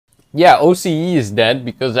Yeah, OCE is dead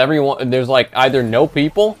because everyone, there's like either no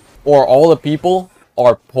people or all the people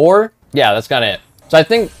are poor. Yeah, that's kind of it. So I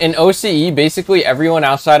think in OCE, basically everyone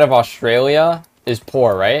outside of Australia is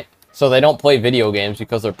poor, right? So they don't play video games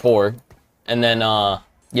because they're poor. And then,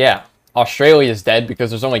 yeah, Australia is dead because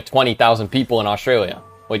there's only 20,000 people in Australia.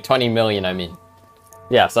 Like 20 million, I mean.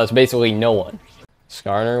 Yeah, so that's basically no one.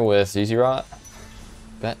 Skarner with ZZ Rot.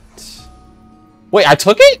 Bet. Wait, I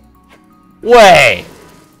took it? Wait.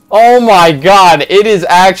 Oh my god, it is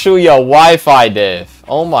actually a Wi-Fi diff.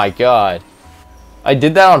 Oh my god. I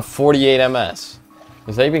did that on 48 MS.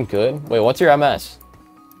 Is that even good? Wait, what's your MS?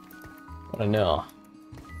 I don't know.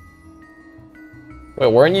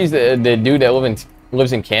 Wait, weren't you the dude that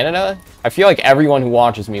lives in Canada? I feel like everyone who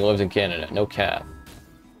watches me lives in Canada. No cap.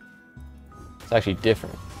 It's actually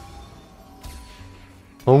different.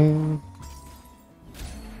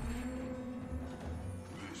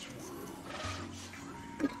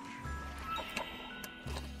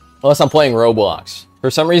 Unless I'm playing Roblox.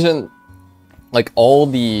 For some reason, like all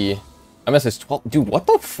the MS is 12. Dude, what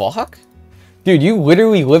the fuck? Dude, you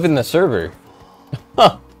literally live in the server.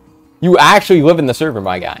 Huh. You actually live in the server,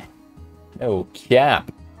 my guy. No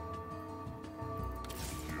cap.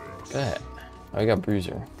 Bet. I got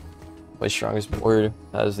Bruiser. Play strongest board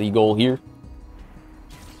as the goal here.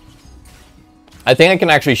 I think I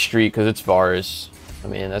can actually streak because it's Vars. I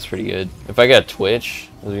mean, that's pretty good. If I get a Twitch,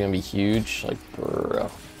 this is gonna be huge. Like, bro.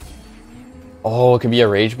 Oh, it could be a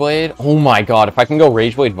Rage Blade. Oh my god, if I can go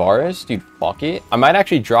Rage Blade Varus, dude, fuck it. I might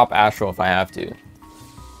actually drop Astral if I have to.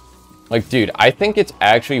 Like, dude, I think it's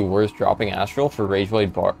actually worth dropping Astral for Rage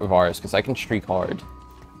Blade Varus because I can streak hard.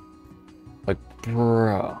 Like,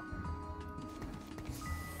 bro.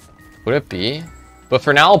 Would it be? But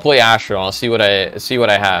for now, I'll play Astral. I'll see what I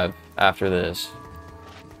have after this.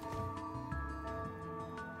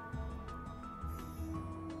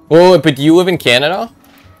 Oh, but do you live in Canada?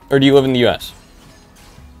 Or do you live in the US?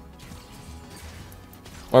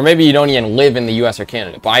 Or maybe you don't even live in the US or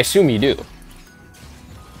Canada, but I assume you do.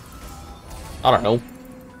 I don't know.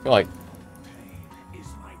 I feel like...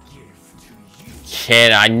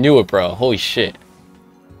 Canada, I knew it, bro. Holy shit.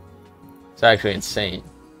 It's actually insane.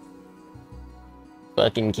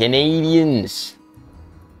 Fucking Canadians.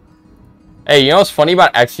 Hey, you know what's funny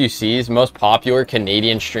about XQC's most popular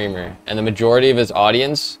Canadian streamer? And the majority of his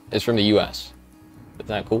audience is from the US. Isn't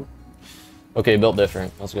that cool? Okay, built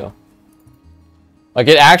different. Let's go. Like,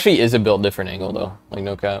 it actually is a built different angle, though. Like,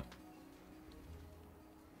 no cap.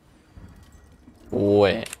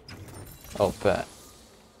 Wait. Oh, bet.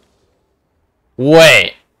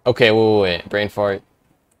 Wait. Okay, wait. Brain fart.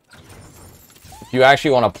 If you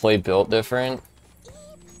actually want to play built different...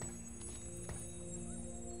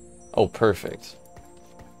 Oh, perfect.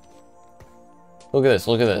 Look at this.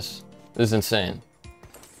 Look at this. This is insane.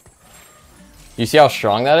 You see how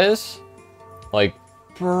strong that is? Like,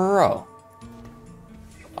 bro.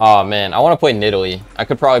 Oh man, I want to play Nidalee. I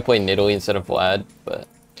could probably play Nidalee instead of Vlad, but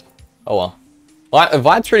oh well.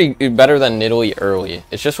 Vlad's pretty better than Nidalee early.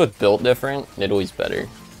 It's just with built different, Nidalee's better.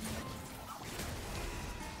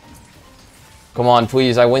 Come on,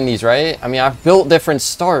 please, I win these, right? I mean, I've built different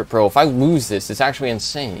start, bro. If I lose this, it's actually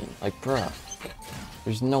insane. Like, bro,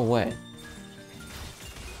 there's no way.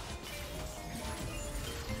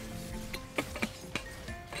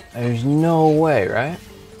 There's no way, right?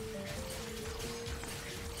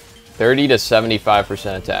 30 to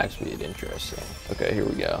 75% attack speed. Interesting. Okay, here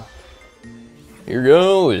we go. Here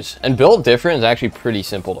goes. And built different is actually pretty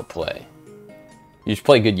simple to play. You just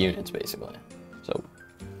play good units, basically.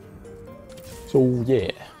 So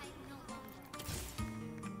yeah.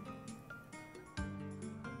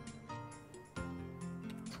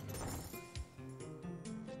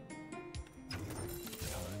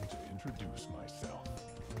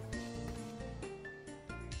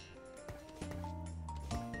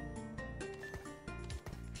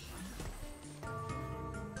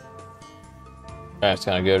 That's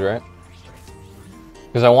kind of good, right?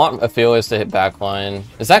 Because I want Aphelios to hit backline.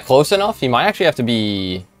 Is that close enough? He might actually have to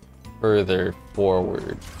be further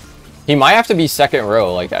forward. He might have to be second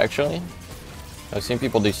row, like, actually. I've seen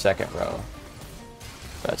people do second row.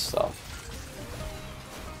 That stuff.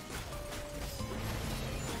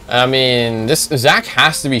 I mean, this Zach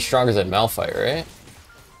has to be stronger than Malphite, right?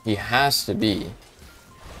 He has to be.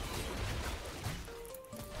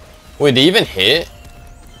 Wait, did he even hit?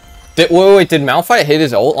 Wait, did Malphite hit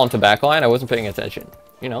his ult onto backline? I wasn't paying attention.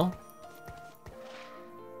 You know?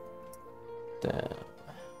 Damn.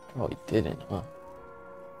 Oh, he didn't, huh?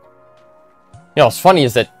 You know, what's funny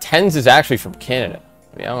is that Tens is actually from Canada.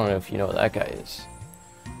 I mean, I don't know if you know who that guy is.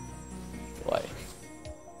 Like,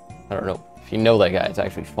 I don't know if If you know that guy, it's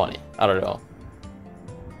actually funny. I don't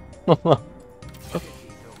know.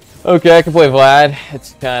 Okay, I can play Vlad.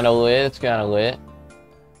 It's kind of lit. It's kind of lit.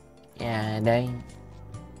 Yeah, dang.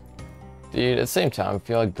 Dude, at the same time, I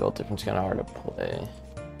feel like Built Different's kind of hard to play.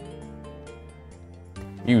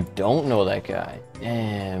 You don't know that guy.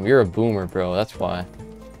 Damn, you're a boomer, bro. That's why.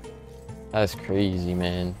 That's crazy,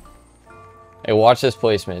 man. Hey, watch this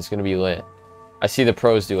placement. It's gonna be lit. I see the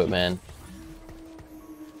pros do it, man.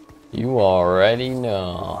 You already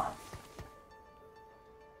know.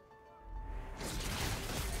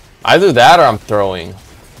 Either that or I'm throwing.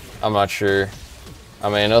 I'm not sure. I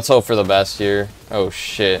mean, let's hope for the best here. Oh,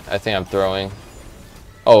 shit. I think I'm throwing.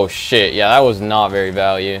 Oh, shit. Yeah, that was not very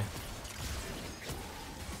value.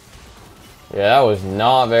 Yeah, that was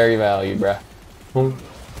not very value, bruh.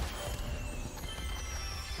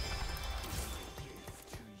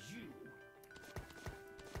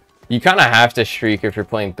 You kind of have to streak if you're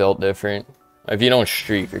playing Built Different. If you don't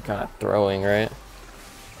streak, you're kind of throwing, right?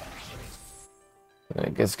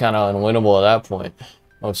 Like, it's kind of unwinnable at that point.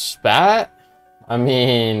 Oh, Spat? I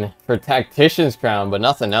mean, for Tactician's Crown, but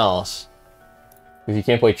nothing else. If you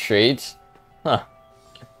can't play trades? Huh.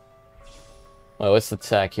 Wait, what's the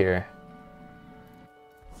tech here?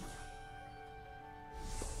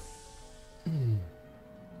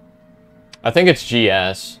 I think it's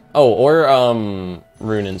GS. Oh, or,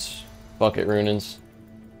 Runins. Bucket Runins.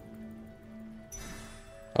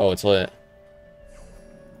 Oh, it's lit.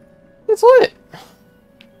 It's lit!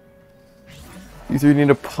 You three need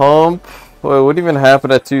a pump. Wait, what even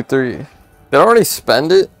happened at 2-3? Did I already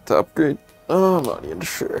spend it to upgrade? Oh, I'm not even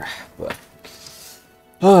sure. But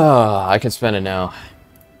I can spend it now.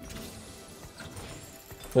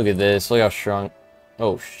 Look at this. Look how strong.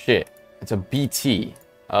 Oh shit. It's a BT.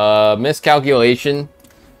 Miscalculation.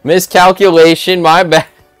 Miscalculation, my bad.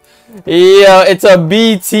 Yeah, it's a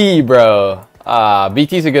BT, bro.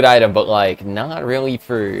 BT's a good item, but like not really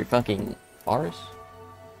for fucking ours.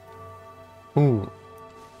 Ooh.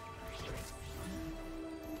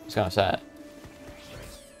 It's kind of sad.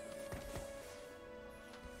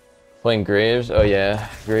 Playing Graves? Oh yeah.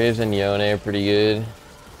 Graves and Yone are pretty good.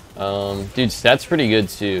 Dude, Stet's pretty good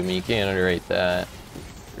too. I mean, you can't underrate that.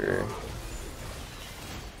 Sure.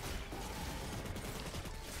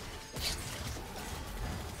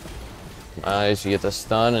 Nice, you get the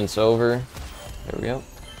stun and it's over. There we go.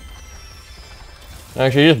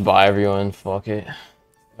 Actually, just buy everyone. Fuck it.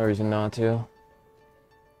 No reason not to.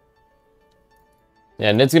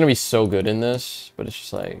 Yeah, Nid's gonna be so good in this, but it's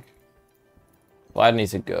just like... Vlad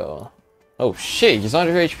needs to go. Oh shit, he's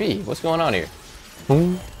under HP. What's going on here?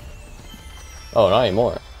 Oh, not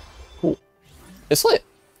anymore. Cool. It's lit.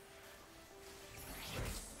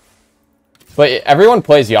 But everyone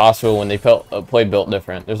plays Yasuo when they play Built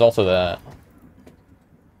Different. There's also that.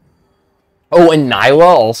 Oh, and Nyla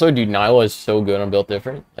also? Dude, Nyla is so good on Built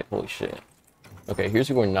Different. Like, holy shit. Okay, here's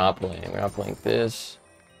who we're not playing. We're not playing this.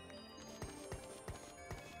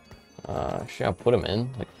 Should I put him in?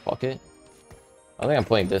 Like, fuck it. I don't think I'm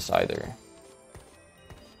playing this either.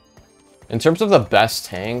 In terms of the best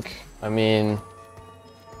tank, I mean...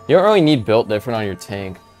 You don't really need Built Different on your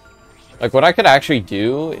tank. Like, what I could actually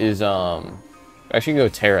do is, actually go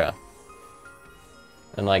Terra.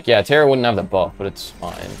 And, like, yeah, Terra wouldn't have the buff, but it's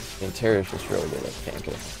fine. I mean, Terra's just really good at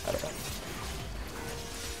tanking. I don't know.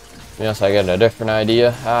 Yes, I got a different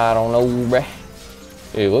idea. I don't know, bruh.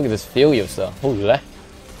 Dude, look at this Filio stuff. Holy that.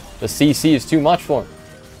 The CC is too much for him.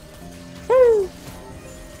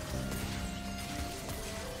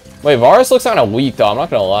 Wait, Varus looks kind of weak, though. I'm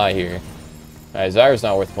not going to lie here. Alright, Zyra's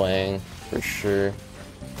not worth playing, for sure.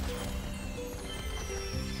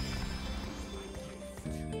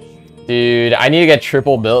 Dude, I need to get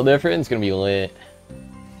triple Built Different. It's going to be lit.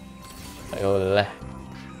 Like, oh, that.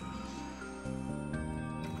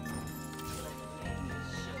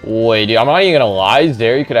 Wait, dude, I'm not even gonna lie.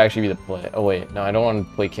 Zeri could actually be the play. Oh, wait. No, I don't want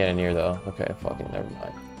to play Cannoneer, though. Okay, fucking never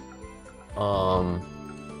mind.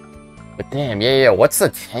 But damn, yeah. What's the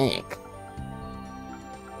tank?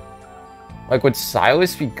 Like, would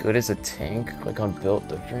Silas be good as a tank? Like, on Built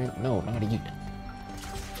Different? No, not even.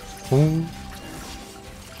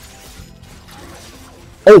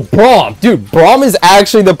 Oh, Braum! Dude, Braum is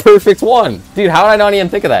actually the perfect one! Dude, how did I not even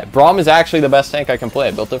think of that? Braum is actually the best tank I can play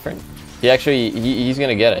at Built Different. He actually, he's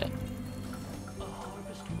gonna get it.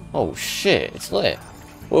 Oh shit, it's lit.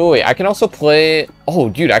 Wait, I can also play... Oh,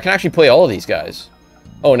 dude, I can actually play all of these guys.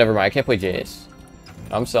 Oh, never mind, I can't play Jace.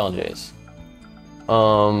 I'm selling Jace.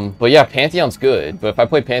 But yeah, Pantheon's good. But if I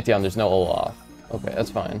play Pantheon, there's no Olaf. Okay,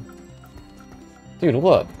 that's fine. Dude,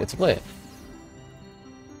 look, it's lit.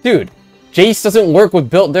 Dude, Jace doesn't work with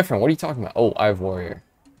Built Different. What are you talking about? Oh, I have Warrior.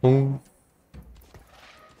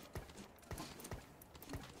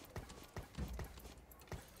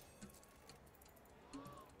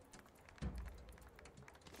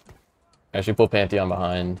 I should put Pantheon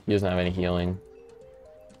behind. He doesn't have any healing.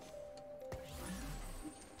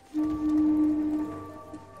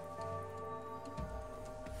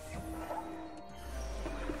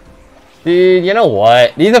 Dude, you know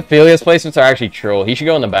what? These Aphelios placements are actually troll. He should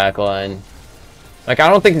go in the back line. Like, I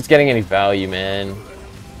don't think it's getting any value, man.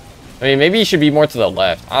 I mean, maybe he should be more to the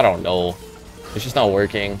left. I don't know. It's just not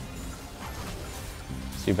working.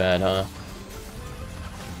 It's too bad, huh?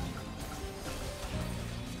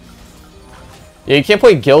 Yeah, you can't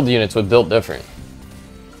play guild units with built different.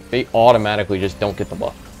 They automatically just don't get the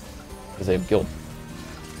buff. Because they have guild,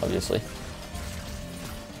 obviously.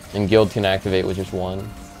 And guild can activate with just one.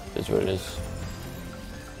 Is what it is.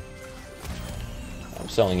 I'm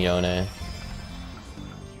selling Yone.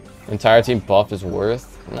 Entire team buff is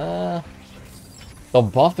worth? Nah. The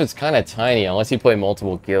buff is kind of tiny unless you play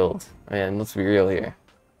multiple guilds. Man, let's be real here.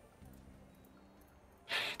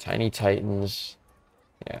 Tiny Titans.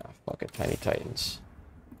 Yeah, fuck it, Tiny Titans.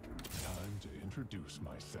 Time to introduce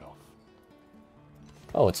myself.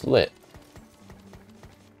 Oh, it's lit.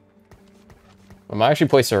 I might actually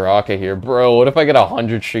play Soraka here. Bro, what if I get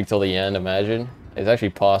 100 streak till the end? Imagine. It's actually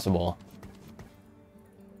possible.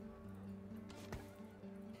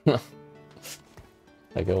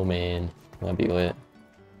 Like, oh man. That'd be lit.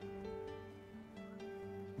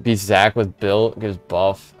 Beat Zac with built, gives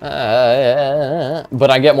buff.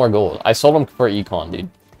 But I get more gold. I sold him for econ, dude.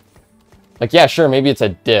 Like, yeah, sure, maybe it's a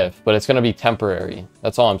diff, but it's gonna be temporary.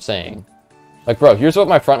 That's all I'm saying. Like, bro, here's what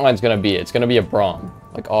my front line's gonna be. It's gonna be a Braum.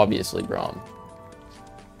 Like, obviously, Braum.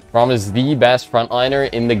 Braum is the best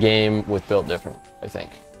frontliner in the game with built different, I think.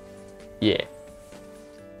 Yeah.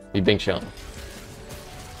 Be being shown.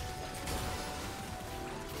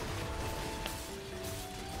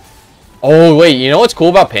 Oh, wait, you know what's cool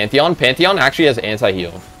about Pantheon? Pantheon actually has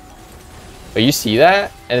anti-heal. But you see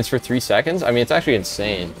that? And it's for 3 seconds? I mean, it's actually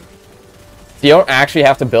insane. You don't actually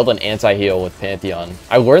have to build an anti-heal with Pantheon.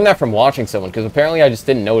 I learned that from watching someone, because apparently I just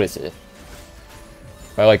didn't notice it.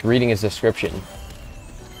 By, like, reading his description.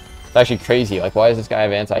 It's actually crazy. Like, why does this guy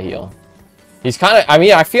have anti-heal? He's kind of... I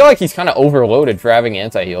mean, I feel like he's kind of overloaded for having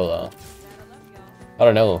anti-heal, though. I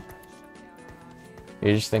don't know.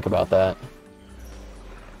 You just think about that.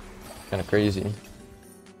 Kind of crazy.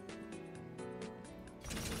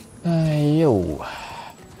 Yo.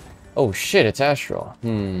 Oh, shit, it's Astral.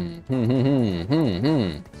 Alright,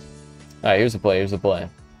 here's the play, here's the play.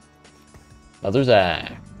 Other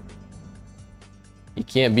Zac. You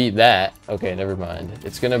can't beat that. Okay, never mind.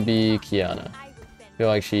 It's gonna be Kiana. I feel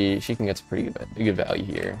like she can get some pretty good value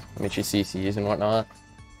here. I mean, she CCs and whatnot.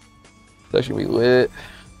 It's actually gonna be lit.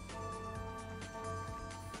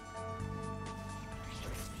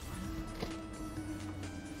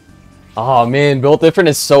 Oh man, Built Different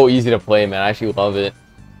is so easy to play, man. I actually love it.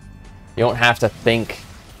 You don't have to think,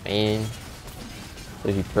 man.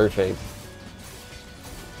 It'd be perfect.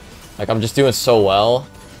 Like, I'm just doing so well.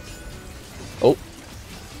 Oh.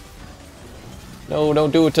 No,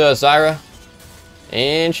 don't do it to Zyra.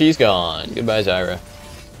 And she's gone. Goodbye, Zyra.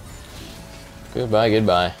 Goodbye,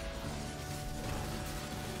 goodbye.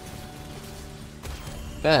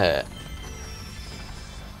 Bet.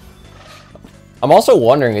 I'm also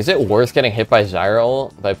wondering, is it worth getting hit by Zyra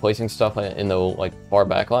ult by placing stuff in the, like, far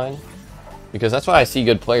back line? Because that's what I see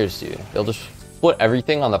good players do. They'll just put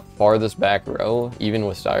everything on the farthest back row, even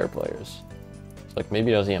with Zyra players. It's like,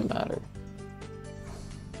 maybe it doesn't even matter.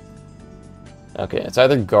 Okay, it's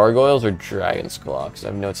either Gargoyles or Dragon's Claw, because I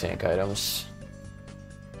have no tank items.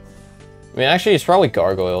 I mean, actually, it's probably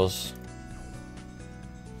Gargoyles.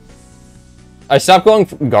 I stopped going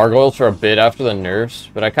Gargoyles for a bit after the nerfs,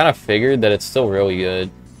 but I kind of figured that it's still really good.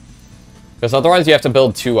 Because otherwise you have to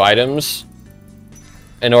build 2 items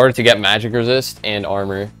in order to get magic resist and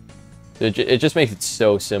armor. It just makes it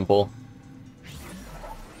so simple.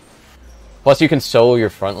 Plus you can solo your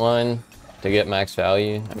front line to get max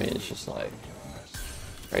value. I mean, it's just like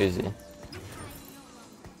crazy.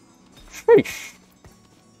 Sheesh.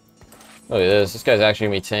 Look at this. This guy's actually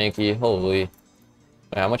gonna be tanky. Holy.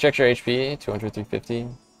 Wait, how much extra HP? 200, 350?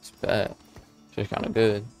 It's bad. It's just kind of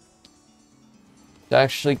good. It's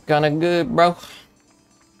actually kind of good, bro.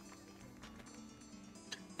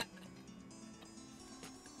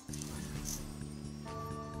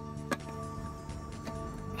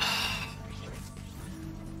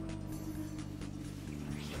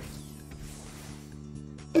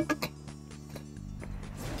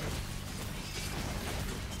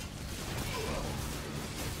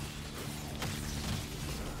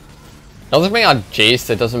 Another thing on Jace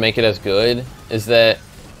that doesn't make it as good is that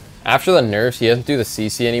after the nerfs, he doesn't do the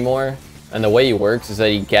CC anymore. And the way he works is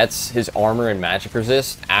that he gets his armor and magic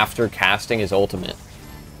resist after casting his ultimate.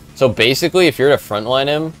 So basically, if you're to frontline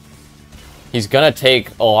him, he's gonna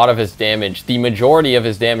take a lot of his damage. The majority of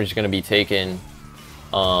his damage is gonna be taken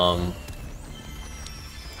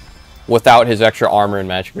without his extra armor and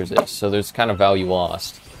magic resist. So there's kind of value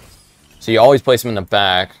lost. So you always place him in the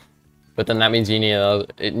back, but then that means you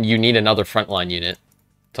need another frontline unit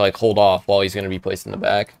to like hold off while he's gonna be placed in the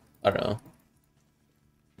back. I don't know.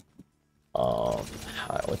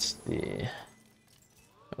 What's the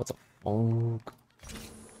funk?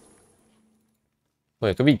 Wait,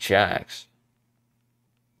 it could be Jax.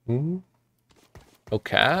 No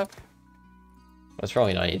cap? That's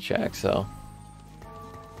probably not Jax, though.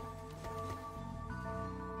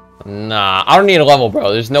 Nah, I don't need a level,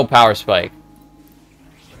 bro. There's no power spike.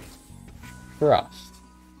 Trust.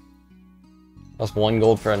 That's 1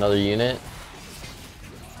 gold for another unit.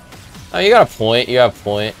 Oh, you got a point. You got a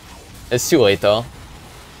point. It's too late, though.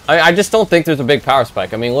 I just don't think there's a big power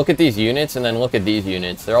spike. I mean, look at these units, and then look at these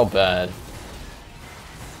units. They're all bad.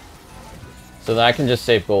 So then I can just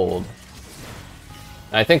save gold.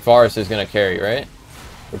 And I think Varus is going to carry, right?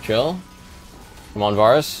 We're chill. Come on,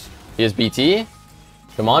 Varus. He has BT.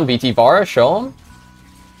 Come on, BT Varus. Show him.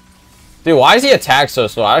 Dude, why is he attacked so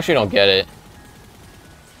slow? I actually don't get it.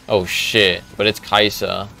 Oh, shit. But it's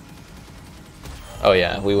Kaisa. Oh,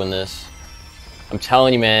 yeah. We win this. I'm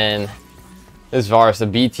telling you, man. This Varus, the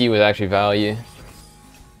BT was actually value.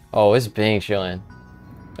 Oh, it's Bing chilling.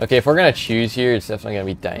 Okay, if we're going to choose here, it's definitely going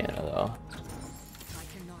to be Diana, though.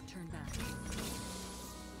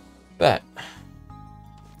 Bet.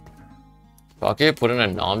 Fuck it, put in a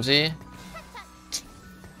Nomsy.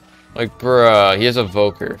 Like, bruh, he has a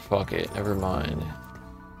Voker. Fuck it, never mind.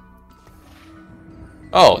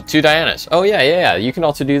 Oh, 2 Dianas. Oh, yeah, you can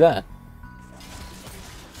also do that.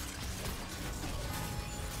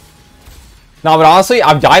 No, but honestly,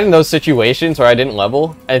 I've died in those situations where I didn't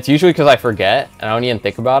level, and it's usually because I forget, and I don't even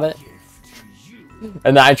think about it.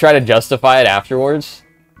 And then I try to justify it afterwards,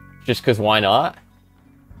 just because why not?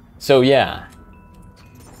 So, yeah.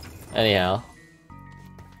 Anyhow.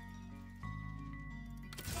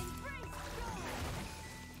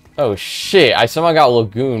 Oh, shit. I somehow got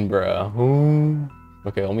Lagoon, bro.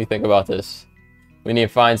 Okay, let me think about this. We need to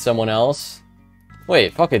find someone else.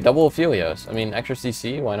 Wait, fuck it. Double Ophelios. I mean, extra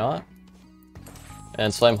CC. Why not?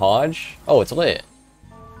 And Slam Hodge. Oh, it's lit.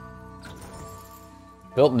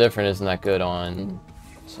 Built different isn't that good on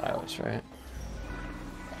Silas, right?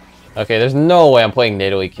 Okay, there's no way I'm playing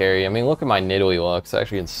Nidalee carry. I mean, look at my Nidalee luck. It's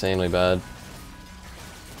actually insanely bad.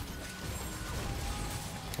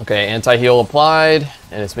 Okay, anti-heal applied,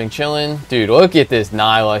 and it's been chilling. Dude, look at this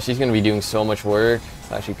Nyla. She's going to be doing so much work.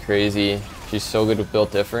 It's actually crazy. She's so good with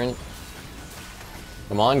built different.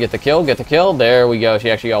 Come on, get the kill, get the kill. There we go. She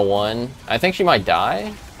actually got 1. I think she might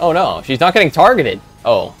die. Oh, no. She's not getting targeted.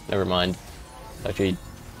 Oh, never mind. Actually,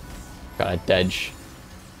 kind of dedge.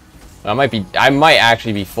 I might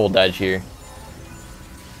actually be full dedge here.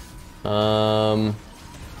 I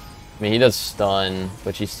mean, he does stun,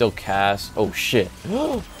 but she still casts. Oh, shit.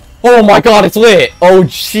 Oh, my God, it's lit. Oh,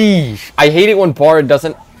 jeez. I hate it when Bard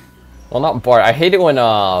doesn't... Well, not Bard. I hate it when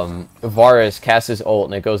Varus casts his ult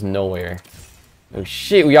and it goes nowhere. Oh,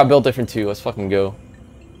 shit. We got built different, too. Let's fucking go.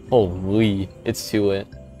 Holy. It's too lit.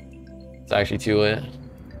 It's actually too lit.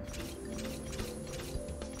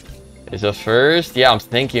 Is it first? Yeah, I'm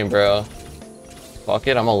thinking, bro. Fuck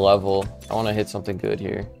it, I'm a level. I want to hit something good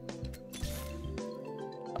here.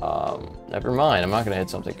 Never mind. I'm not going to hit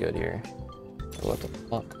something good here. What the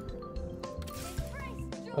fuck?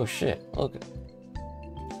 Oh, shit. Look.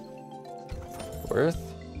 Worth?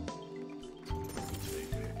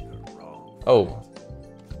 Oh.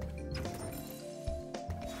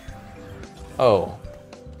 Oh.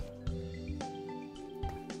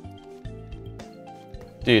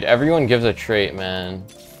 Dude, everyone gives a trait, man.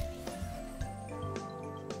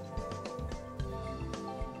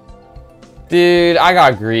 Dude, I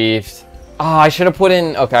got griefed. Oh, I should have put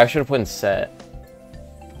in... Okay, I should have put in set.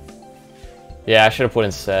 Yeah, I should have put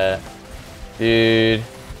in set. Dude.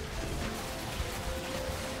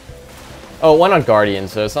 Oh, it went on Guardian,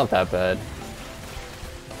 so it's not that bad.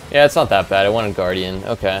 Yeah, it's not that bad. It went on Guardian.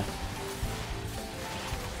 Okay.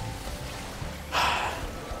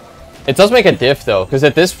 It does make a diff, though, because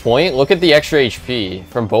at this point, look at the extra HP.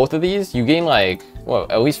 From both of these, you gain, like, what,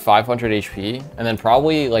 at least 500 HP? And then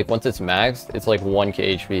probably, like, once it's maxed, it's, like,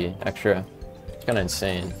 1k HP extra. It's kind of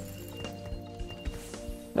insane.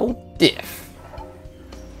 No diff.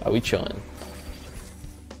 Are we chilling?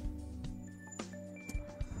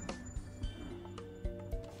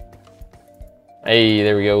 Hey,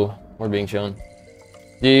 there we go. We're being chilling.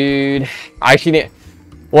 Dude, I actually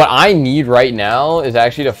What I need right now is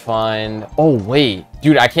actually to find... Oh, wait.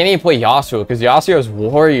 Dude, I can't even play Yasuo because Yasuo is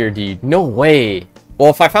warrior, dude. No way. Well,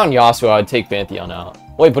 if I found Yasuo, I'd take Pantheon out.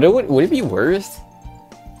 Wait, but would it be worse?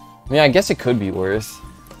 I mean, I guess it could be worse.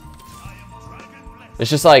 It's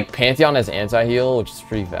just like Pantheon has anti-heal, which is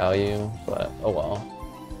pretty value, but oh well.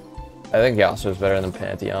 I think Yasuo is better than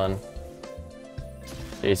Pantheon.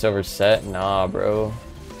 Jace over set? Nah, bro.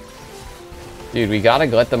 Dude, we gotta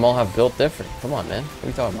let them all have built different. Come on, man. What are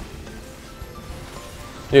you talking about?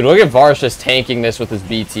 Dude, look at Varus just tanking this with his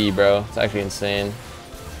BT, bro. It's actually insane.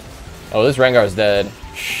 Oh, this Rengar's dead.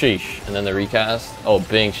 Sheesh. And then the recast. Oh,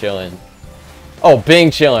 Bing chilling. Oh, Bing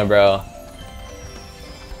chilling, bro.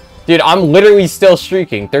 Dude, I'm literally still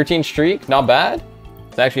streaking. 13 streak? Not bad.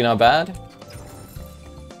 It's actually not bad.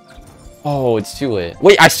 Oh, it's too late.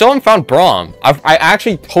 Wait, I still haven't found Braum. I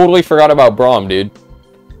actually totally forgot about Braum, dude.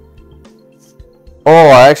 Oh,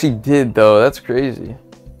 I actually did, though. That's crazy.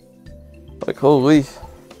 Like, holy.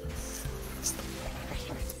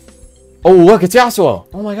 Oh, look, it's Yasuo.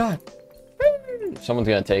 Oh, my God. Someone's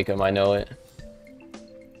gonna take him. I know it.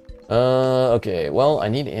 Okay. Well, I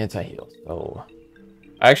need anti-heal. So,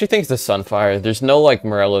 I actually think it's the Sunfire. There's no, like,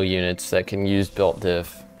 Morello units that can use built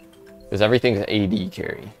diff. Because everything's AD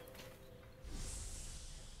carry.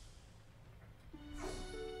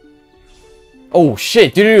 Oh,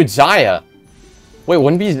 shit. Dude, Xayah. Wait,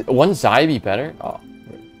 wouldn't Xayah be better? Oh.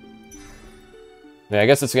 Yeah, I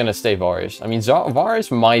guess it's gonna stay Varus. I mean,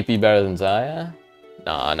 Varus might be better than Xayah.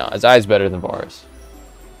 Nah, Xayah's better than Varus.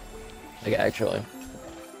 Like, actually.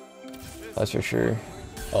 That's for sure.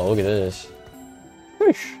 Oh, look at this.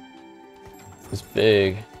 Whoosh. It's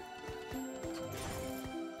big.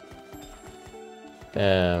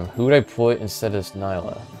 Damn, who would I put instead of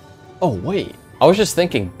Nyla? Oh, wait. I was just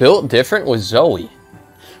thinking, built different with Zoe.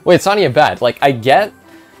 Wait, it's not even bad. Like, I get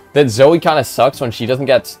that Zoe kind of sucks when she doesn't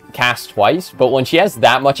get cast twice, but when she has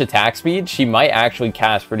that much attack speed, she might actually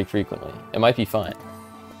cast pretty frequently. It might be fine.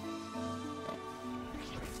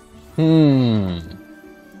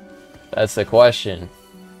 That's the question.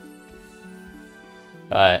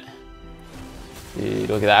 Alright. Dude,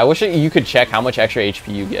 look at that. I wish you could check how much extra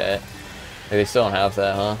HP you get. Like, they still don't have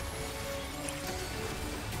that, huh?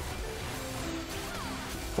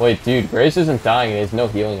 Wait, dude, Grace isn't dying. There's no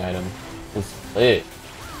healing item. It's lit.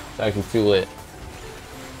 It's actually too lit.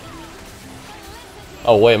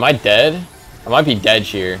 Oh, wait, am I dead? I might be dead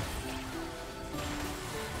here.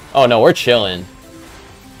 Oh, no, we're chilling.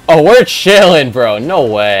 Oh, we're chilling, bro. No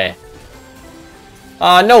way.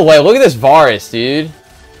 No way. Look at this Varus, dude.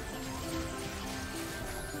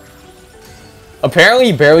 Apparently,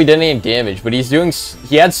 he barely did any damage, but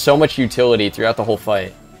he had so much utility throughout the whole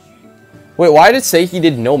fight. Wait, why did it say he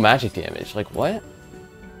did no magic damage? Like, what?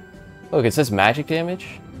 Look, it says magic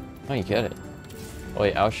damage? I don't get it. Oh,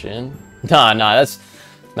 wait, Ao-Shin? Nah,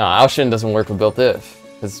 Ao-Shin doesn't work with built diff.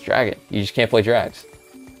 It's dragon. You just can't play drags.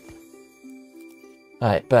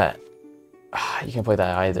 Alright, bet. You can't play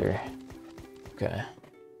that either. Okay.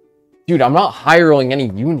 Dude, I'm not high rolling any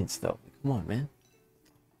units, though. Come on, man.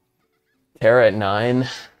 Terra at 9.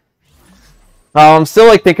 I'm still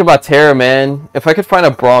like thinking about Terra, man. If I could find a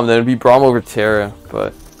Braum, then it'd be Braum over Terra,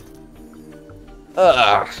 but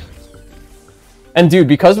and dude,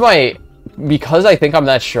 because I think I'm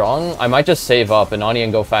that strong, I might just save up and not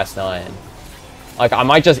even go fast 9. Like, I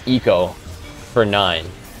might just eco for 9.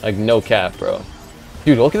 Like, no cap, bro.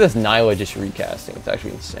 Dude, look at this Nyla just recasting. It's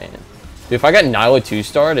actually insane. Dude, if I got Nyla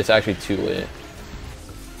 2-starred, it's actually too lit.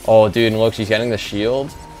 Oh, dude, and look, she's getting the shield.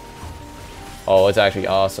 Oh, it's actually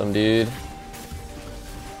awesome, dude.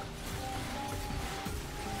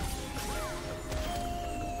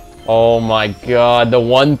 Oh my god, the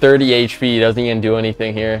 130 HP doesn't even do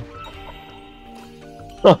anything here.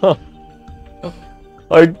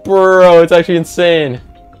 Like, bro, it's actually insane.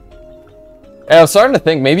 And I was starting to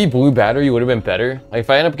think maybe blue battery would have been better. Like, if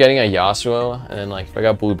I end up getting a Yasuo, and then, like, if I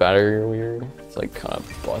got blue battery weird, it's like kind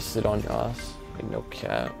of busted on Yas. Like, no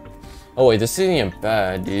cap. Oh, wait, this isn't even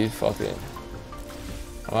bad, dude. Fuck it.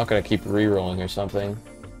 I'm not gonna keep re-rolling or something.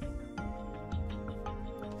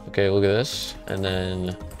 Okay, look at this. And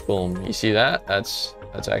then, boom. You see that? That's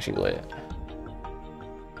actually lit.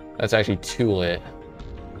 That's actually too lit.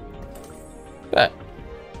 Bet.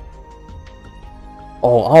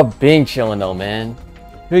 Oh, I'm being chilling though, man.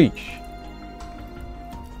 Heesh.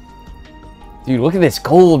 Dude, look at this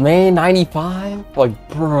gold, man. 95? Like,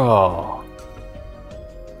 bro.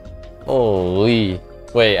 Holy.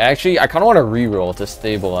 Wait, actually, I kind of want to reroll to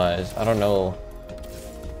stabilize. I don't know.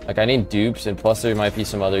 Like, I need dupes, and plus there might be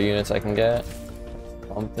some other units I can get.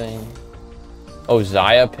 Something. Oh,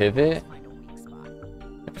 Xayah pivot?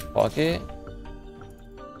 Fuck it.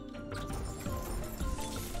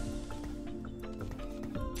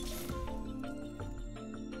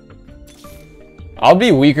 I'll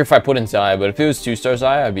be weaker if I put in Zaya, but if it was 2-star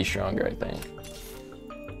Zaya, I'd be stronger, I think.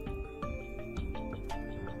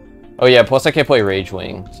 Oh yeah, plus I can't play Rage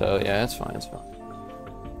Wing, so yeah, it's fine, it's fine.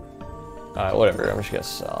 Alright, whatever, I'm just gonna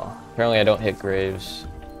sell. Apparently I don't hit Graves.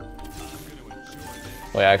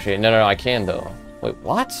 Wait, actually, no, I can though. Wait,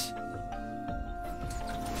 what?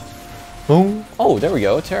 Boom. Oh, there we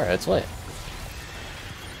go, Terra, it's lit.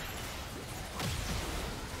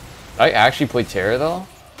 I actually played Terra though?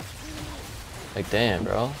 Like, damn,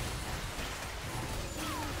 bro.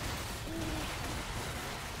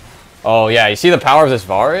 Oh, yeah, you see the power of this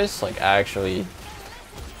Varus? Like, actually.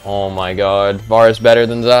 Oh my god. Varus better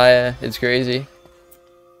than Zaya. It's crazy.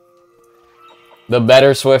 The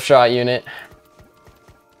better Swift Shot unit.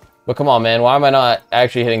 But come on, man. Why am I not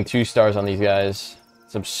actually hitting 2 stars on these guys?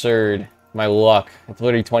 It's absurd. My luck. It's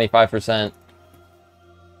literally 25%.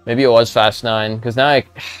 Maybe it was fast 9. Because now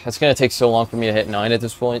it's going to take so long for me to hit 9 at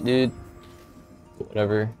this point, dude.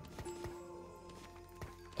 Whatever.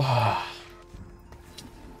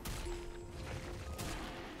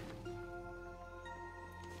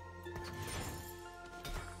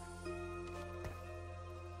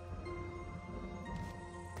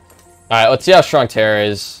 Alright, let's see how strong Terra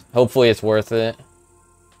is. Hopefully it's worth it.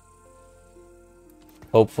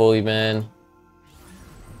 Hopefully, man.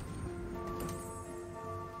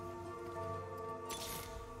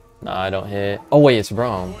 Nah, I don't hit. Oh wait, it's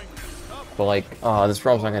Braum. But like, oh, this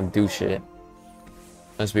Braum's not gonna do shit.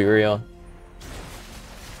 Let's be real.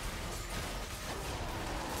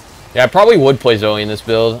 Yeah, I probably would play Zoe in this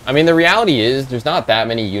build. I mean, the reality is, there's not that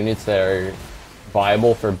many units that are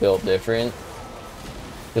viable for build different.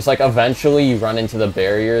 Just like, eventually you run into the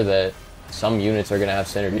barrier that some units are gonna have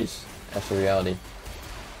synergies. That's the reality.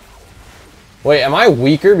 Wait, am I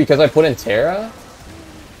weaker because I put in Terra?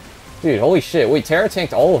 Dude, holy shit. Wait, Terra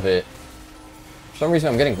tanked all of it. For some reason,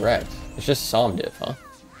 I'm getting wrecked. It's just Psalm Diff, huh?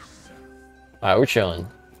 Alright, we're chilling.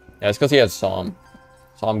 Yeah, it's because he has Psalm.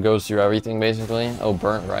 Psalm goes through everything, basically. Oh,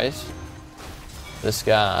 burnt rice. This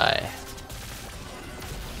guy.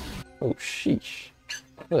 Oh, sheesh.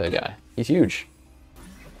 Look at that guy. He's huge.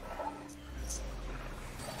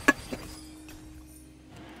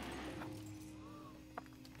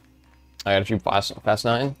 I gotta shoot fast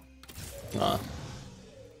 9? Nah.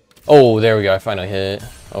 Oh, there we go. I finally hit it.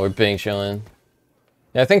 Oh, we're being chilling.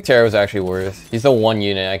 Yeah, I think Terra was actually worth. He's the one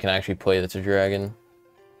unit I can actually play that's a dragon.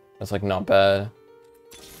 That's like not bad.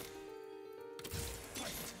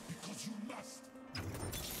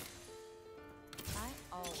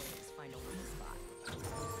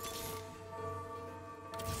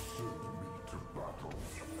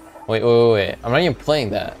 Wait. I'm not even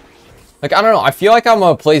playing that. Like, I don't know. I feel like I'm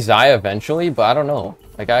gonna play Zaya eventually, but I don't know.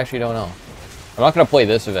 Like, I actually don't know. I'm not gonna play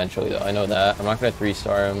this eventually, though. I know that. I'm not gonna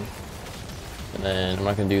 3-star him. And then I'm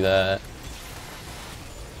not gonna do that.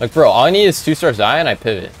 Like, bro, all I need is 2-star Zaya and I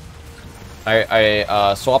pivot.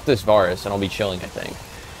 I swap this Varus and I'll be chilling, I think.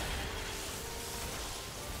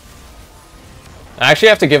 I actually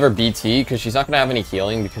have to give her BT because she's not gonna have any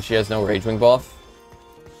healing because she has no Rage Wing buff.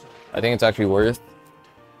 I think it's actually worth.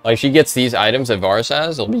 Like, she gets these items that Varus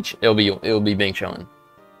has, it'll be being shown.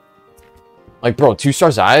 Like, bro, 2-star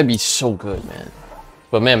Zaya would be so good, man.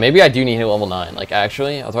 But man, maybe I do need to hit level 9. Like,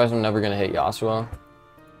 actually, otherwise I'm never gonna hit Yasuo.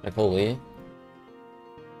 Like, holy. You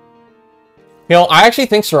know, I actually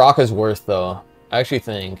think Soraka's worth, though. I actually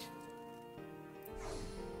think.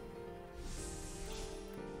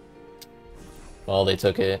 Well, they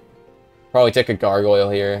took it. Probably take a Gargoyle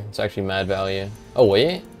here. It's actually mad value. Oh,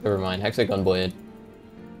 wait. Never mind. Hexa Gunblade.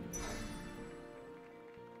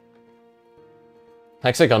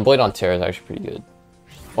 Hexa Gunblade on Terra is actually pretty good.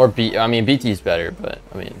 Or I mean, BT's better, but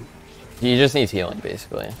I mean, he just needs healing,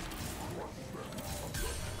 basically.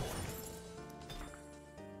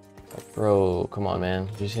 Like, bro, come on, man.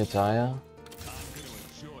 Did you see Zaya?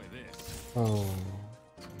 Oh.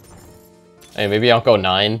 Hey, maybe I'll go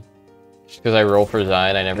 9. Just because I roll for Zaya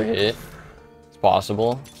and I never hit it. It's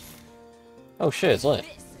possible. Oh shit, it's lit.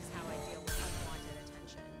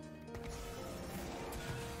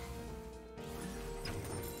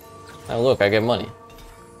 Now look, I get money.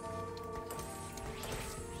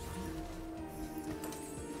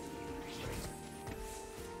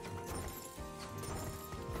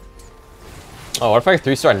 Oh, what if I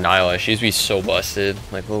 3-star Nyla? She'd be so busted.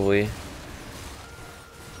 Like, holy.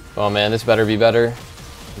 Oh man, this better be better.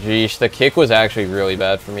 Jeesh, the kick was actually really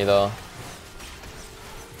bad for me, though.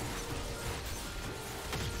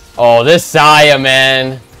 Oh, this Zaya,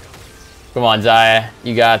 man. Come on, Zaya.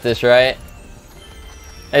 You got this, right?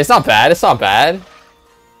 Hey, it's not bad. It's not bad.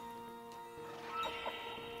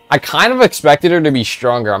 I kind of expected her to be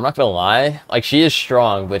stronger. I'm not gonna lie. Like, she is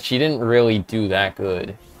strong, but she didn't really do that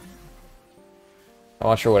good. I'm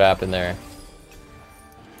not sure what happened there.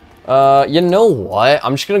 You know what?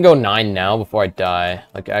 I'm just gonna go 9 now before I die.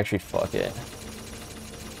 Like, actually, fuck it.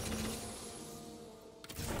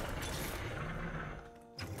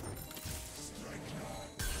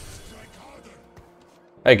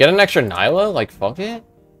 Hey, get an extra Nyla? Like, fuck it.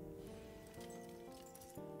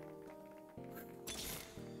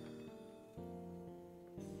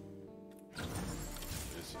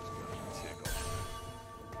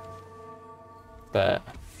 Bet.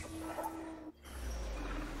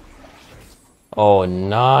 Oh,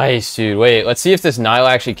 nice, dude. Wait, let's see if this Nyla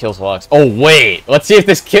actually kills Lux. Oh, wait. Let's see if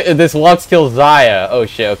this Lux kills Xayah. Oh,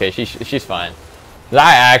 shit. Okay, she's fine.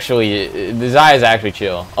 Xayah is actually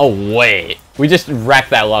chill. Oh, wait. We just wrecked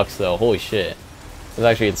that Lux, though. Holy shit. It was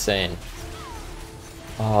actually insane.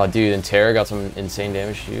 Oh, dude, and Terra got some insane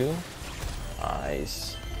damage too.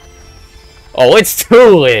 Nice. Oh, it's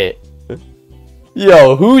too lit.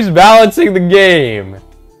 Yo, who's balancing the game?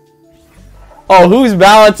 Oh, who's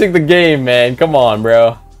balancing the game, man? Come on,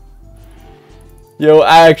 bro. Yo,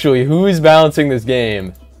 actually, who's balancing this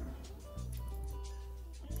game?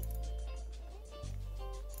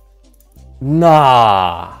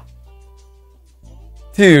 Nah.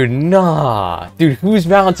 Dude, nah. Dude, who's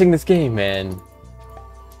balancing this game, man?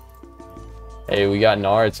 Hey, we got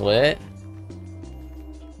Gnar, it's lit.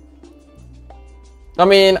 I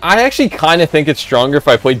mean, I actually kind of think it's stronger if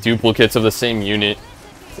I play duplicates of the same unit.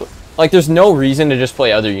 Like, there's no reason to just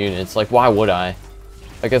play other units. Like, why would I?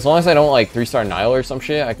 Like, as long as I don't, like, 3-star Nyla or some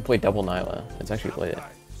shit, I can play double Nyla. It's actually lit.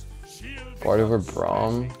 Bard over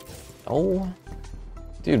Braum. Oh.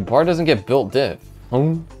 Dude, Bard doesn't get built diff.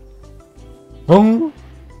 You're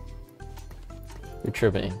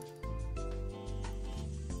tripping.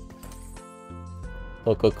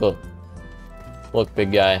 Look, look, look. Look,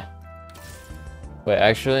 big guy. Wait,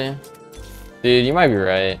 actually? Dude, you might be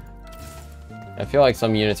right. I feel like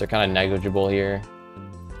some units are kind of negligible here.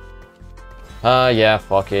 Yeah,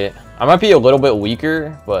 fuck it. I might be a little bit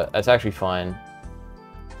weaker, but that's actually fine.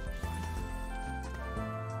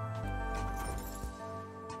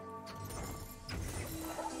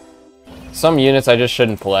 Some units I just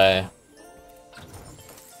shouldn't play.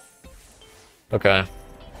 Okay.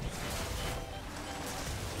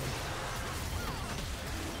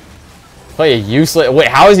 Play a useless... Wait,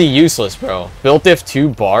 how is he useless, bro? Built diff 2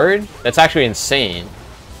 Bard? That's actually insane.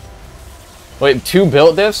 Wait, 2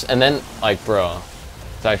 built diffs and then... Like, bro.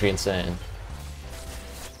 It's actually insane.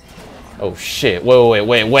 Oh, shit.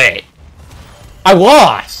 Wait. I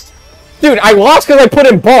lost! Dude, I lost because I put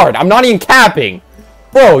in Bard. I'm not even capping.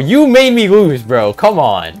 Bro, you made me lose, bro. Come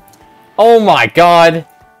on. Oh, my God.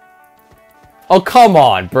 Oh, come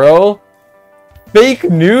on, bro. Fake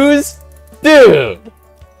news? Dude.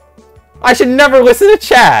 I should never listen to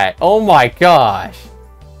chat. Oh my gosh.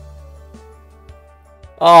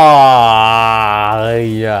 Ah,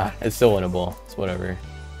 yeah. It's still winnable. It's whatever.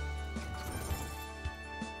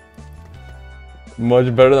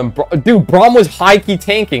 Much better than dude, Braum was high-key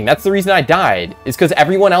tanking. That's the reason I died. It's because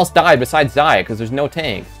everyone else died besides Xayah because there's no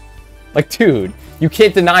tank. Like, dude, you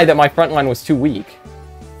can't deny that my front line was too weak.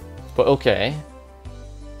 But okay.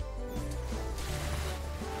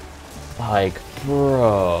 Like,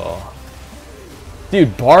 bro.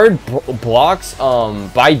 Dude, Bard blocks,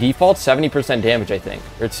 by default, 70% damage, I think.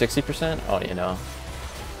 Or it's 60%? Oh, you know.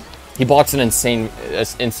 He blocks an insane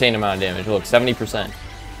amount of damage. Look, 70%.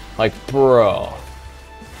 Like, bro.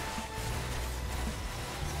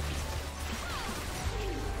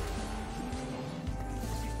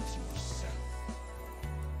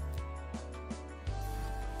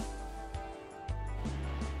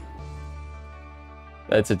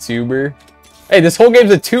 That's a tuber. Hey, this whole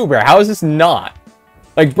game's a tuber. How is this not?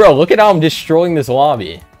 Like, bro, look at how I'm destroying this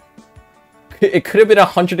lobby. It could have been a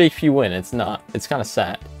 100 HP win. It's not. It's kind of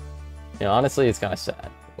sad. You know, honestly, it's kind of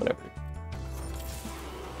sad. Whatever.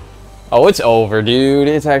 Oh, it's over, dude.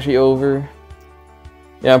 It's actually over.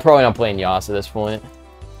 Yeah, I'm probably not playing Yas at this point.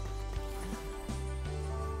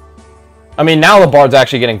 I mean, now the Bard's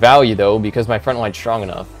actually getting value, though, because my front line's strong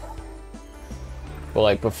enough. But,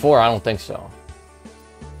 like, before, I don't think so.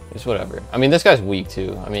 Just whatever. I mean, this guy's weak,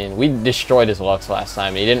 too. I mean, we destroyed his Lux last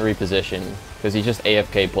time. He didn't reposition because he's just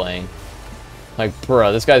AFK playing. Like,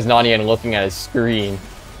 bro, this guy's not even looking at his screen.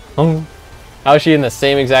 How is she in the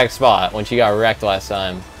same exact spot when she got wrecked last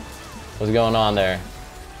time? What's going on there?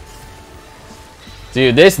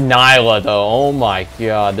 Dude, this Nyla, though. Oh, my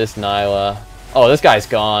God. This Nyla. Oh, this guy's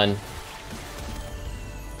gone.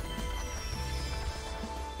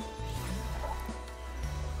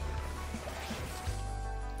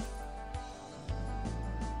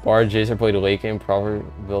 Bard Jason played late game, proper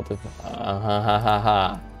built it.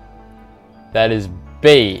 That is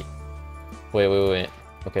bait. Wait.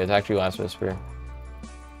 Okay, it's actually Last Whisper.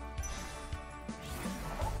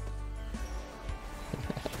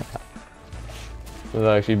 This is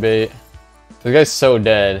actually bait. This guy's so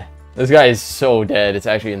dead. This guy is so dead. It's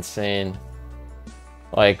actually insane.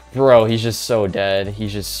 Like, bro, he's just so dead.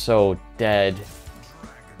 He's just so dead.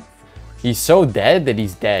 He's so dead that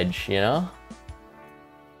he's dead, you know?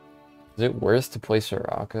 Is it worth to play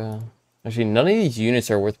Soraka? Actually, none of these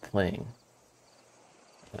units are worth playing.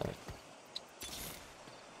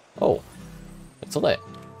 Oh, it's lit.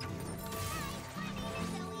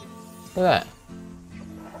 Look at that.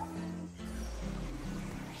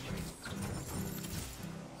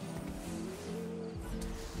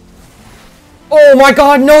 Oh my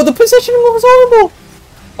god, no, the positioning was horrible!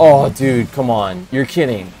 Oh, dude, come on. You're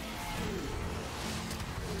kidding.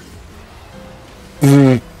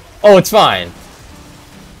 Oh, it's fine.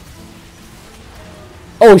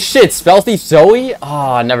 Oh shit, Stealthy Zoe?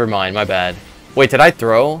 Ah, never mind, my bad. Wait, did I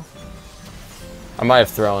throw? I might have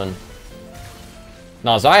thrown.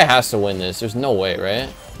 No, Zaya has to win this. There's no way,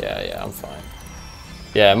 right? Yeah, I'm fine.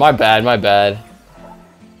 Yeah, my bad.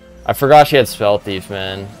 I forgot she had Spell Thief,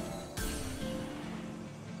 man.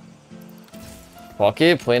 Fuck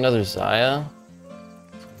it, play another Zaya.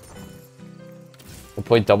 We'll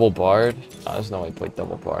play double Bard. Oh, there's no way to play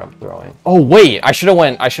double Bard, I'm throwing. Oh wait, I should've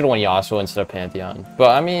went Yasuo instead of Pantheon.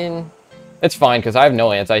 But I mean, it's fine because I have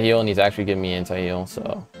no anti-heal and he's actually giving me anti-heal,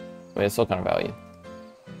 so wait, it's still kind of value.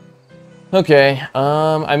 Okay,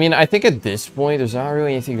 I mean, I think at this point there's not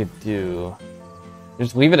really anything to do.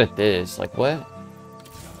 Just leave it at this. Like what?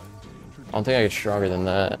 I don't think I get stronger than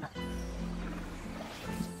that.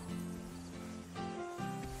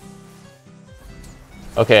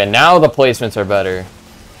 Okay, now the placements are better.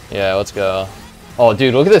 Yeah, let's go. Oh,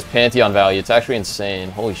 dude, look at this Pantheon value. It's actually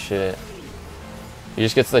insane. Holy shit. He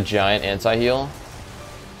just gets the giant anti-heal.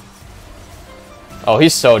 Oh,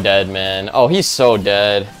 he's so dead, man. Oh, he's so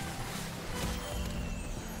dead.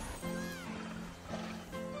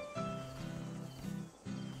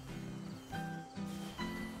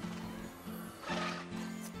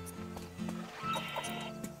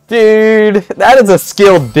 Dude, that is a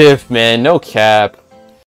skilled diff, man. No cap.